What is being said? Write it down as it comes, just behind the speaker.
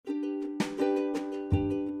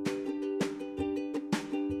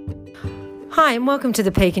Hi, and welcome to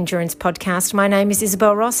the Peak Endurance Podcast. My name is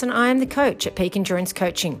Isabel Ross, and I am the coach at Peak Endurance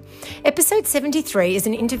Coaching. Episode 73 is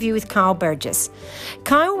an interview with Kyle Burgess.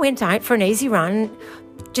 Kyle went out for an easy run,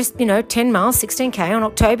 just 10 miles, 16k on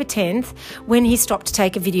October 10th when he stopped to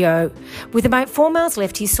take a video. With about 4 miles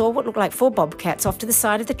left, he saw what looked like 4 bobcats off to the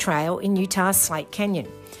side of the trail in Utah's Slate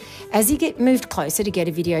Canyon. As he moved closer to get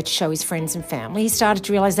a video to show his friends and family, he started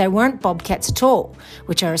to realise they weren't bobcats at all,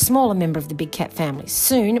 which are a smaller member of the big cat family.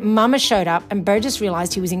 Soon, Mama showed up and Burgess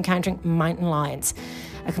realised he was encountering mountain lions,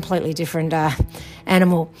 a completely different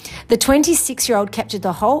animal. The 26-year-old captured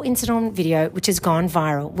the whole incident on video, which has gone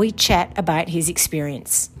viral. We chat about his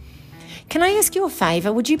experience. Can I ask you a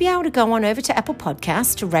favour? Would you be able to go on over to Apple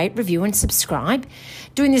Podcasts to rate, review and subscribe?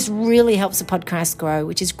 Doing this really helps the podcast grow,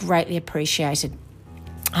 which is greatly appreciated.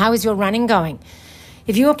 How is your running going?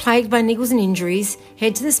 If you are plagued by niggles and injuries,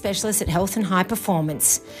 head to the specialist at Health and High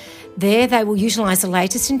Performance. There they will utilise the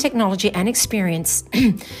latest in technology and experience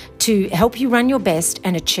to help you run your best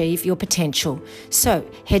and achieve your potential. So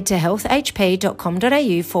head to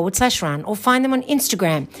healthhp.com.au/run or find them on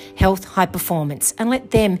Instagram, Health High Performance, and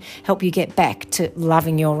let them help you get back to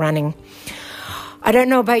loving your running. I don't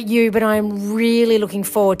know about you, but I'm really looking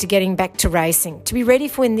forward to getting back to racing. To be ready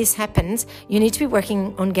for when this happens, you need to be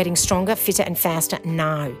working on getting stronger, fitter and faster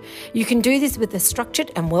now. You can do this with a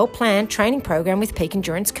structured and well-planned training program with Peak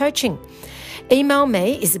Endurance Coaching. Email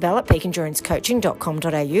me, Isabel at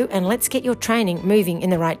peakendurancecoaching.com.au, and let's get your training moving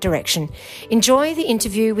in the right direction. Enjoy the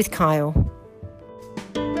interview with Kyle.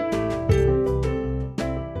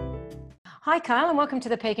 Hi, Kyle, and welcome to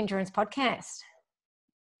the Peak Endurance Podcast.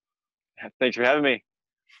 Thanks for having me.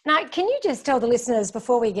 Now, can you just tell the listeners,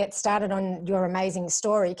 before we get started on your amazing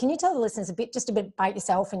story, can you tell the listeners a bit about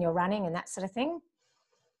yourself and your running and that sort of thing?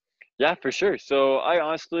 Yeah, for sure. So I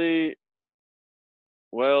honestly,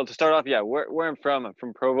 to start off, where I'm from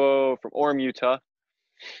Provo, from Orem, Utah.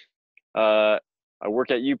 I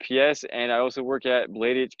work at UPS and I also work at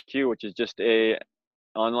Blade HQ, which is just a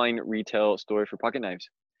online retail store for pocket knives.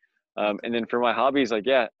 And then for my hobbies, I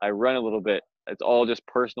run a little bit. It's all just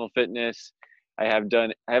personal fitness. I haven't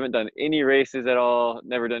done any races at all,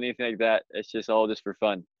 never done anything like that. It's just all just for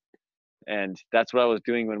fun. And that's what I was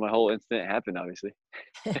doing when my whole incident happened, obviously.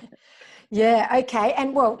 Yeah, okay.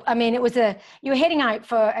 And you were heading out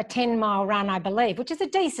for a 10-mile run, I believe, which is a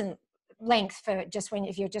decent length for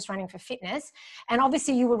if you're just running for fitness. And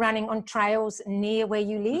obviously you were running on trails near where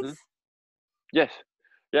you live. Mm-hmm. Yes.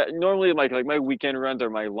 Yeah, normally my weekend runs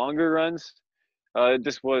are my longer runs.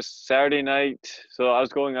 This was Saturday night, so I was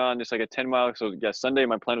going on just like a 10-mile. So yeah, Sunday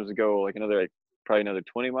my plan was to go probably another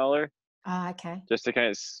 20-miler. Okay. Just to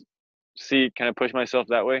kind of push myself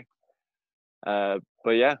that way.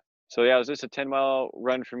 But yeah, so yeah, it was just a 10-mile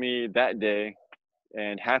run for me that day,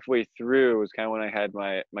 and halfway through was kind of when I had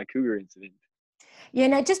my cougar incident. Yeah,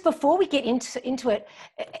 no, just before we get into it,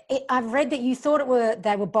 I've read that you thought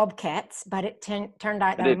they were bobcats, but it turned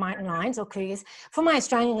out they were mountain lions or cougars. For my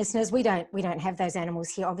Australian listeners, we don't have those animals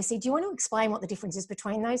here, obviously. Do you want to explain what the difference is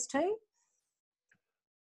between those two?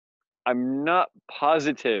 I'm not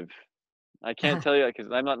positive. I can't tell you because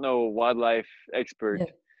I'm not no wildlife expert.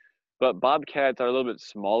 Yeah. But bobcats are a little bit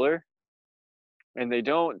smaller, and they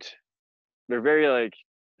don't like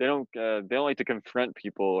to confront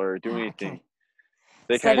people or do anything. Okay.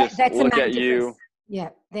 They kind of just look at you. Yeah,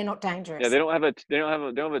 they're not dangerous. Yeah, they don't have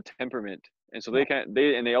a temperament, and so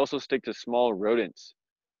they also stick to small rodents.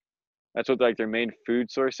 That's what their main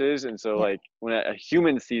food source is, and so when a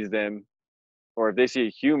human sees them, or if they see a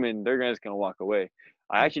human, they're just gonna walk away.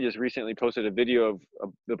 I actually just recently posted a video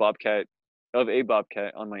of a bobcat on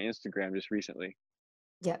my Instagram just recently.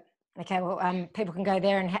 Yeah. Okay, well, people can go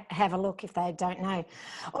there and have a look if they don't know.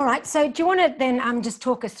 All right, so do you want to then just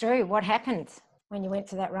talk us through what happened when you went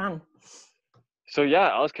for that run? So yeah,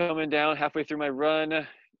 I was coming down halfway through my run.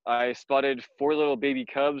 I spotted 4 little baby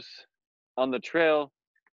cubs on the trail.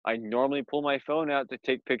 I normally pull my phone out to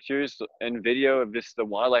take pictures and video of the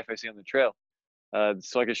wildlife I see on the trail,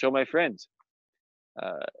 so I could show my friends.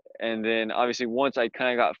 And then obviously once I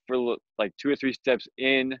kind of got for 2 or 3 steps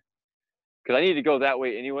in, because I needed to go that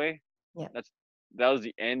way anyway. Yeah. That was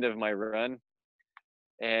the end of my run.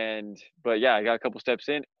 But yeah, I got a couple steps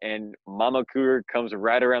in and Mama Cougar comes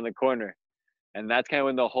right around the corner. And that's kind of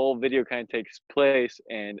when the whole video kind of takes place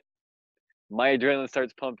and my adrenaline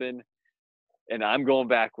starts pumping and I'm going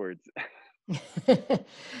backwards.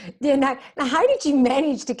 Yeah. Now, how did you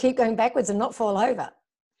manage to keep going backwards and not fall over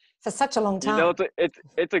for such a long time?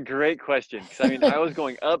 It's a great question. Because I was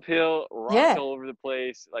going uphill, rocks all over the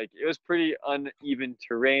place. It was pretty uneven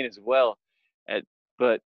terrain as well.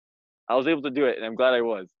 But I was able to do it and I'm glad I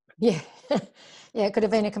was. Yeah. Yeah, it could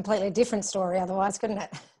have been a completely different story otherwise, couldn't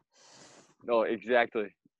it? No,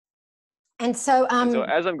 exactly. And so, And so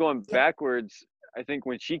as I'm going yeah. backwards, I think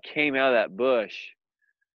when she came out of that bush,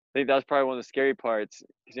 I think that's probably one of the scary parts.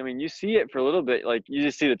 Because I mean, you see it for a little bit, like you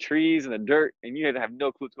just see the trees and the dirt, and you have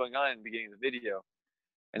no clue what's going on in the beginning of the video.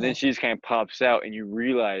 And then Yeah. she just kind of pops out, and you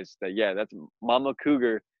realize that yeah, that's Mama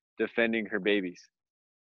Cougar defending her babies.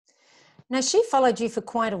 Now, she followed you for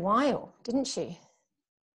quite a while, didn't she?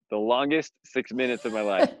 The longest 6 minutes of my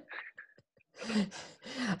life.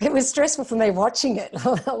 It was stressful for me watching it,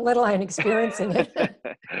 let alone experiencing it.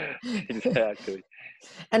 Exactly.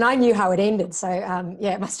 And I knew how it ended, so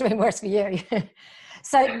yeah, it must have been worse for you.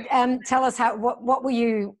 So tell us what were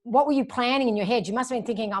you planning in your head? You must have been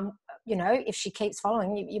thinking, if she keeps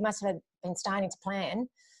following, you must have been starting to plan.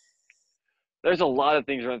 There's a lot of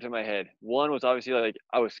things running through my head. One was obviously like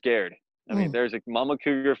I was scared. I mean, there's a Mama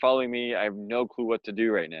Cougar following me. I have no clue what to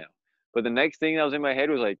do right now. But the next thing that was in my head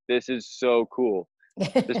was like, this is so cool.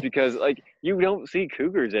 Just because like you don't see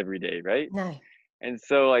cougars every day, right? No. And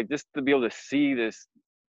so like just to be able to see this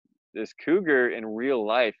cougar in real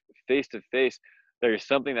life, face to face, there's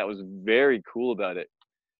something that was very cool about it.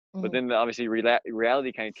 But then obviously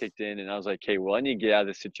reality kind of kicked in, and I was like, okay, well, I need to get out of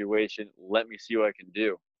this situation. Let me see what I can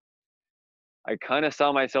do. I kind of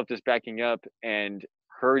saw myself just backing up and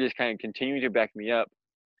her just kind of continuing to back me up.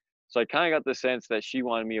 So I kind of got the sense that she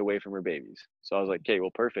wanted me away from her babies. So I was like, okay,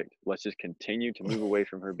 well, perfect. Let's just continue to move away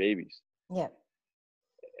from her babies. Yeah.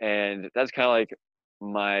 And that's kind of like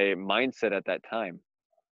my mindset at that time.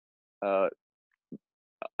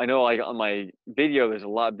 I know like on my video, there's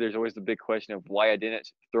always the big question of why I didn't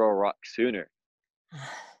throw a rock sooner.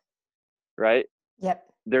 Right? Yep.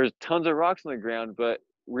 There's tons of rocks on the ground, but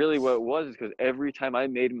really what it was is because every time I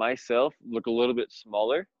made myself look a little bit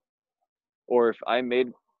smaller, or if I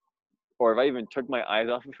even took my eyes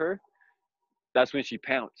off of her, that's when she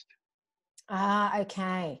pounced. Ah,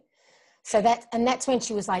 okay. So that's when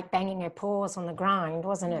she was like banging her paws on the ground,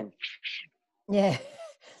 wasn't it? Yeah,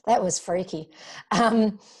 that was freaky.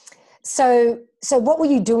 So what were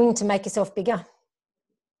you doing to make yourself bigger?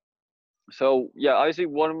 So yeah, obviously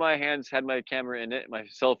one of my hands had my camera in it, my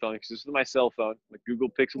cell phone, because this is my cell phone, my Google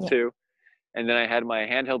Pixel 2. And then I had my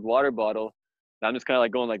handheld water bottle. And I'm just kind of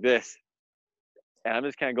like going like this. And I'm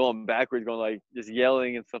just kind of going backwards, going like just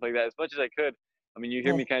yelling and stuff like that as much as I could. I mean, you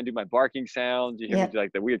hear me kind of do my barking sounds. You hear me do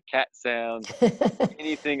like the weird cat sounds.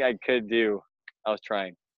 Anything I could do, I was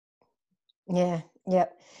trying. Yeah.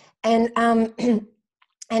 Yep. And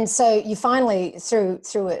and so you finally threw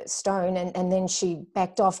a stone and then she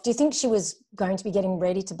backed off. Do you think she was going to be getting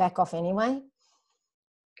ready to back off anyway?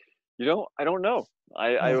 I don't know.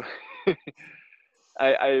 I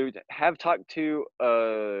have talked to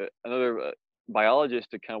another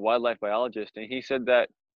biologist, a kind of wildlife biologist, and he said that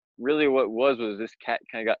really what was this cat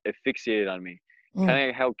kind of got asphyxiated on me. Kind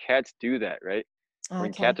of how cats do that, right? Okay.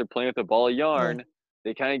 When cats are playing with a ball of yarn,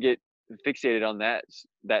 they kind of get fixated on that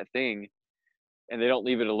thing, and they don't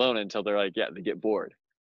leave it alone until they're like, they get bored.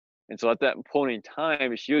 And so at that point in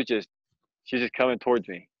time, she's just coming towards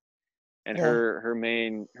me, and her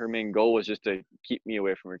main goal was just to keep me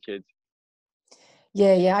away from her kids.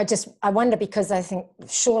 Yeah. I wonder, because I think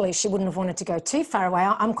surely she wouldn't have wanted to go too far away.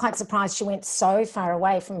 I'm quite surprised she went so far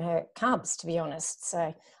away from her cubs, to be honest.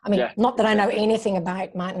 So, I mean, not that I know anything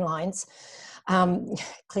about mountain lions,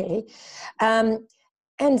 clearly.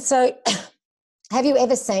 And so have you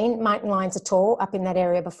ever seen mountain lions at all up in that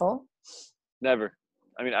area before? Never.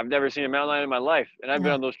 I mean, I've never seen a mountain lion in my life, and I've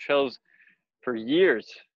been on those trails for years.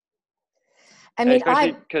 I mean,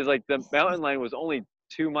 especially because like the mountain lion was only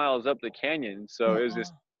 2 miles up the canyon, so it was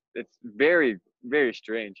just, it's very, very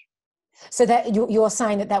strange. So that you're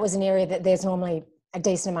saying that was an area that there's normally a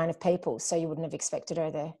decent amount of people, so you wouldn't have expected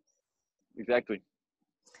her there. Exactly.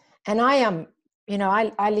 And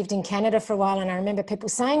I lived in Canada for a while, and I remember people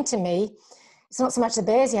saying to me, it's not so much the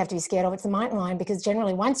bears you have to be scared of, it's the mountain lion, because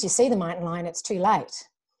generally once you see the mountain lion, it's too late.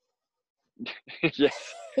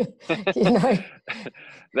 Yes.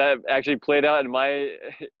 That actually played out in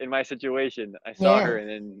my situation. I saw her, and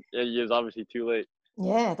then it was obviously too late.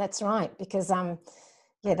 Yeah, that's right, because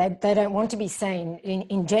they don't want to be seen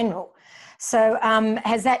in general. So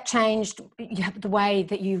has that changed the way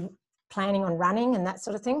that you planning on running and that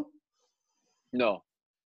sort of thing? No,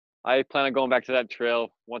 I plan on going back to that trail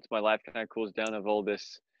once my life kind of cools down of all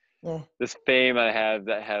this fame I have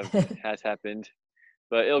has happened.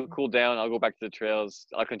 But it'll cool down. I'll go back to the trails.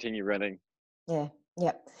 I'll continue running. Yeah.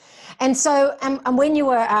 Yep. And so, and when you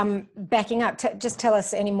were backing up, just tell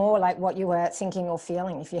us any more, like what you were thinking or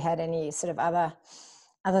feeling, if you had any sort of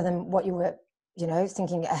other than what you were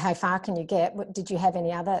thinking how far can you get? Did you have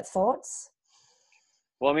any other thoughts?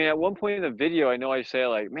 Well, I mean, at one point in the video, I know I say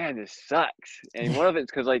like, "Man, this sucks," and Yeah. one of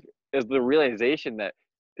it's because like is the realization that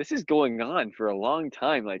this is going on for a long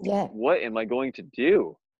time. Like, Yeah. what am I going to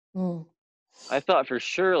do? Mm. I thought for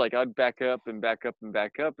sure like I'd back up and back up and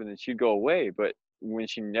back up, and then she'd go away. But when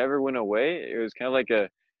she never went away, it was kind of like a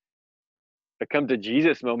come to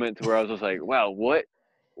Jesus moment to where I was just like, "Wow, what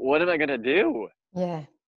am I gonna do?" Yeah.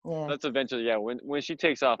 Yeah. That's eventually, yeah. When she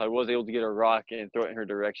takes off, I was able to get a rock and throw it in her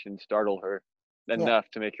direction, startle her Yeah. enough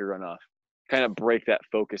to make her run off, kind of break that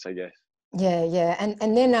focus, I guess. Yeah, yeah.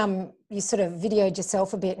 And then you sort of videoed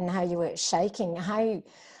yourself a bit and how you were shaking.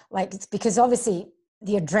 Like it's because obviously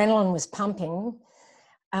the adrenaline was pumping.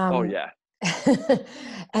 Oh Um, yeah.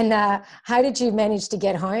 and how did you manage to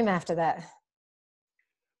get home after that?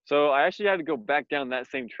 So I actually had to go back down that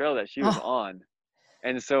same trail that she was Oh, on.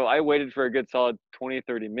 And so I waited for a good solid 20,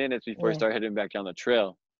 30 minutes before I yeah. started heading back down the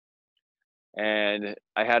trail. And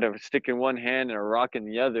I had a stick in one hand and a rock in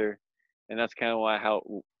the other. And that's kind of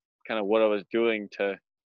kind of what I was doing to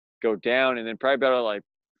go down. And then probably about like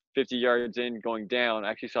 50 yards in going down, I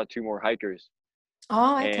actually saw two more hikers.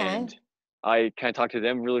 Oh, okay. And I kind of talked to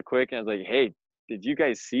them really quick and I was like, "Hey, did you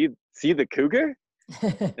guys see the cougar?"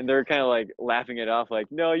 And they're kind of like laughing it off, like,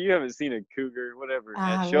 "No, you haven't seen a cougar, whatever." And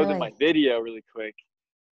I Ah, showed them my really? video really quick,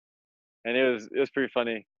 and it was pretty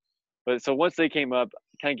funny. But so once they came up,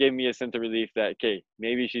 it kind of gave me a sense of relief that okay,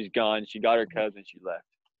 maybe she's gone. She got her cubs and she left.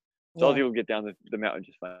 So I was Yeah. able to get down the mountain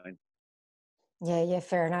just fine. Yeah, yeah,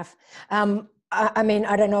 fair enough. I mean,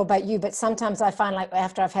 I don't know about you, but sometimes I find like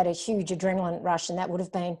after I've had a huge adrenaline rush, and that would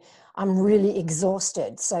have been, I'm really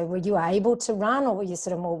exhausted. So were you able to run or were you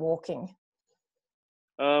sort of more walking?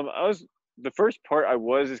 I was the first part I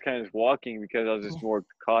was just kind of just walking because I was Yeah. just more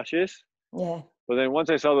cautious. Yeah. But then once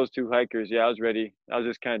I saw those two hikers, yeah, I was ready. I was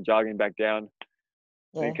just kind of jogging back down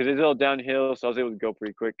Yeah. because it's all downhill, so I was able to go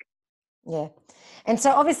pretty quick. Yeah. And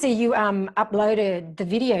so obviously you uploaded the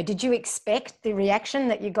video. Did you expect the reaction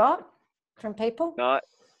that you got from people? Not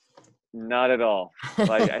Not at all.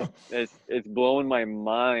 Like it's blowing my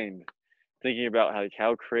mind thinking about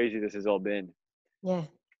how crazy this has all been. Yeah.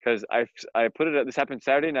 Because I put it up. This happened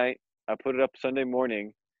Saturday night. I put it up Sunday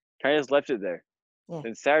morning. Kind of just left it there. Yeah.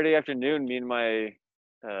 Then Saturday afternoon, me and my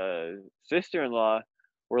sister-in-law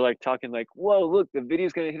were like talking like, "Whoa, look, the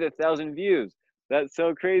video's gonna hit 1,000 views. That's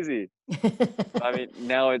so crazy." I mean,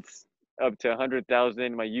 now it's up to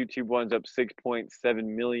 100,000. My YouTube one's up 6.7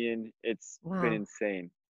 million. It's been Wow. insane.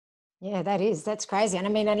 Yeah, that's crazy. And I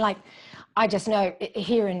mean, and like, I just know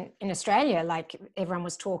here in Australia, like everyone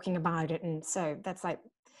was talking about it. And so that's like,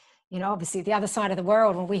 obviously the other side of the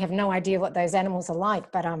world, and we have no idea what those animals are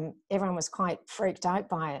like, but everyone was quite freaked out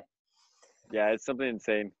by it. Yeah, it's something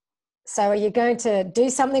insane. So are you going to do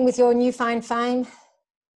something with your newfound fame?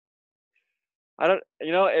 I don't,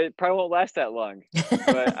 it probably won't last that long,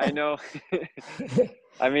 but I know,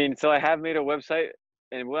 I mean, so I have made a website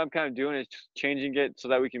and what I'm kind of doing is just changing it so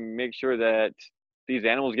that we can make sure that these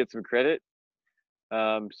animals get some credit.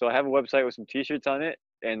 So I have a website with some t-shirts on it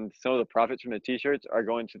and some of the profits from the t-shirts are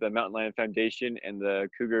going to the Mountain Lion Foundation and the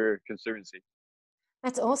Cougar Conservancy,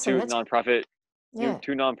 That's awesome. two That's nonprofit, yeah.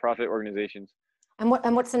 two nonprofit organizations. And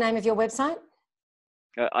what's the name of your website?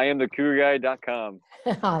 I am the cougarguy.com.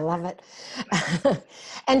 I love it.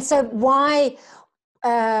 And so why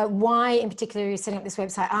in particular are you setting up this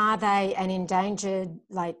website? Are they an endangered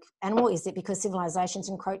like animal? Is it because civilization's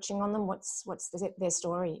encroaching on them? What's their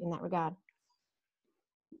story in that regard?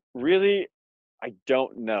 Really, I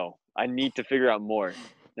don't know. I need to figure out more.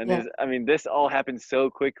 And Yeah, I mean, this all happened so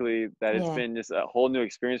quickly that it's yeah, been just a whole new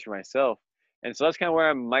experience for myself. And so that's kind of where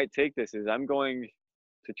I might take this is I'm going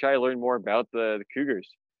to try to learn more about the cougars.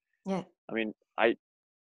 yeah, I mean, I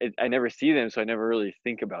never see them, so I never really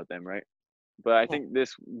think about them, right? But I yeah. think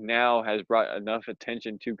this now has brought enough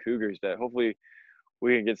attention to cougars that hopefully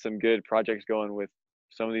we can get some good projects going with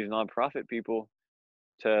some of these nonprofit people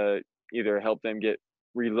to either help them get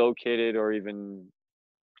relocated or even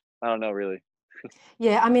I don't know really.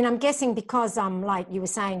 Yeah, I mean, I'm guessing because like you were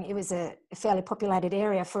saying, it was a fairly populated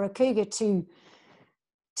area for a cougar to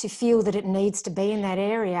feel that it needs to be in that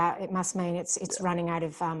area. It must mean it's Yeah, running out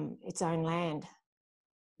of its own land.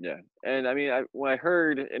 yeah. And I mean, when I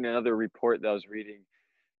heard in another report that I was reading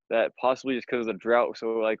that possibly just because of the drought,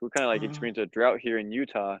 so like we kind of like Uh, experienced a drought here in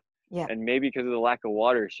Utah, yeah. and maybe because of the lack of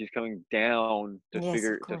water, she's coming down Yes,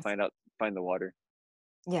 of course. find the water.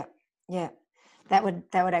 Yeah, yeah, that would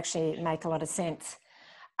actually make a lot of sense.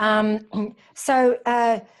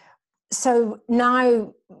 So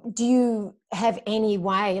now, do you have any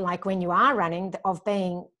way, like when you are running, of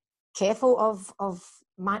being careful of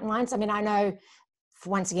mountain lions? I mean, I know,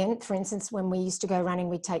 once again, for instance, when we used to go running,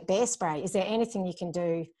 we'd take bear spray. Is there anything you can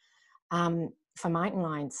do for mountain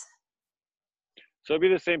lions? So it'd be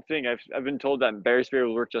the same thing. I've been told that bear spray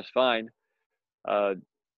will work just fine.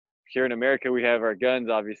 Here in America, we have our guns,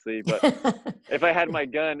 obviously, but if I had my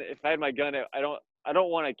gun, I don't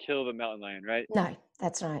want to kill the mountain lion, right? No,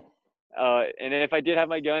 that's right. And if I did have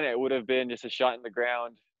my gun, it would have been just a shot in the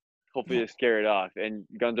ground, hopefully to scare it off. And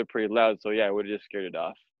guns are pretty loud, so yeah, I would have just scared it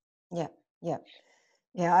off. Yeah, yeah.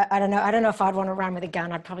 Yeah, I don't know. I don't know if I'd want to run with a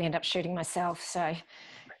gun. I'd probably end up shooting myself. So,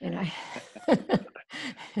 you know.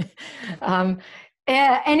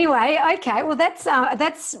 Yeah. Anyway, okay. Well,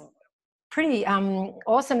 that's pretty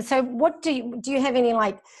awesome. So, what do you have any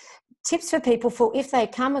like tips for people for if they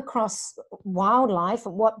come across wildlife?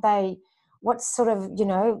 What sort of, you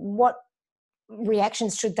know, what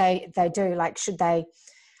reactions should they do? Like, should they?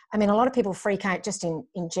 I mean, a lot of people freak out just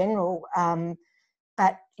in general.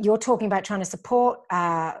 But you're talking about trying to support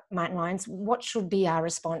mountain lions. What should be our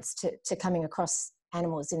response to coming across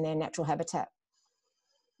animals in their natural habitat?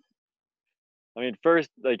 I mean, first,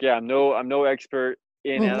 like, yeah, I'm no expert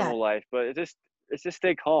in animal life, but it's just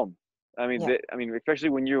stay calm. I mean, especially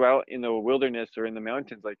when you're out in the wilderness or in the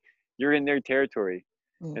mountains, like you're in their territory,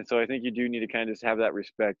 and so I think you do need to kind of just have that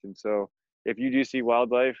respect. And so if you do see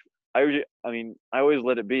wildlife, I always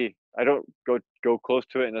let it be. I don't go close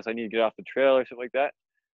to it unless I need to get off the trail or something like that.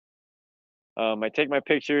 I take my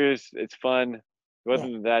pictures. It's fun. But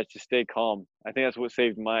other than that, just stay calm. I think that's what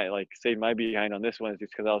saved my behind on this one, is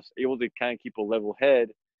just because I was able to kind of keep a level head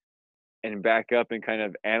and back up and kind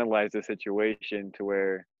of analyze the situation to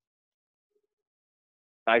where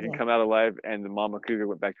I can come out alive, and the mama cougar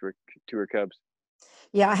went back to her cubs.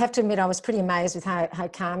 Yeah, I have to admit, I was pretty amazed with how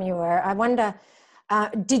calm you were. I wonder,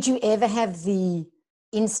 did you ever have the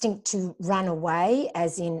instinct to run away,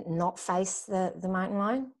 as in not face the mountain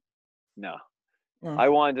lion? No. I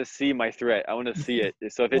wanted to see my threat. I want to see it.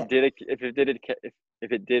 So if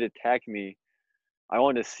it did attack me, I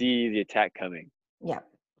wanted to see the attack coming. Yeah.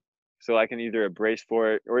 So I can either brace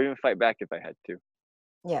for it or even fight back if I had to.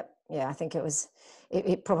 Yeah. Yeah. I think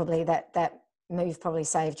it probably that move probably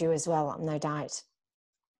saved you as well, no doubt.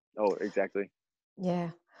 Oh, exactly.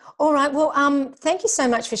 Yeah. All right. Well, thank you so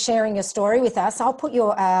much for sharing your story with us. I'll put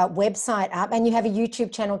your website up, and you have a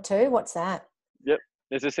YouTube channel too. What's that? Yep.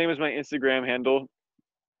 It's the same as my Instagram handle.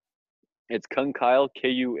 It's Kunkyle,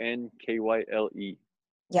 Kunkyle.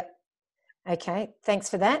 Yep. Okay. Thanks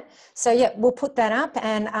for that. So yeah, we'll put that up,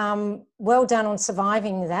 and well done on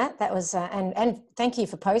surviving that. That was and thank you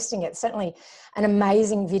for posting it. Certainly an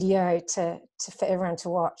amazing video for everyone to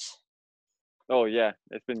watch. Oh yeah,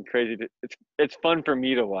 it's been crazy. It's fun for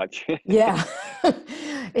me to watch. Yeah.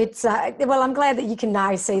 It's well, I'm glad that you can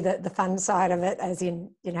now see the fun side of it, as in,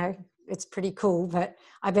 you know, it's pretty cool, but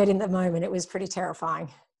I bet in the moment it was pretty terrifying.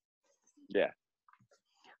 Yeah.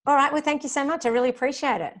 All right. Well, thank you so much. I really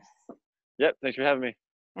appreciate it. Yep. Thanks for having me.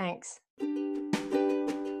 Thanks.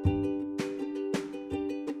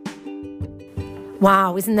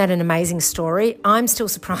 Wow, isn't that an amazing story? I'm still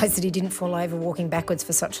surprised that he didn't fall over walking backwards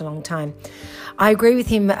for such a long time. I agree with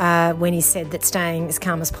him when he said that staying as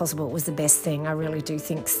calm as possible was the best thing. I really do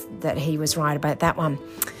think that he was right about that one.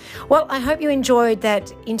 Well, I hope you enjoyed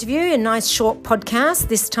that interview, a nice short podcast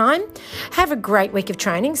this time. Have a great week of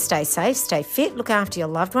training. Stay safe, stay fit, look after your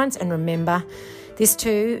loved ones, and remember, this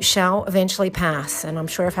too shall eventually pass. And I'm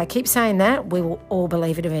sure if I keep saying that, we will all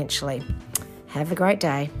believe it eventually. Have a great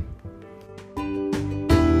day.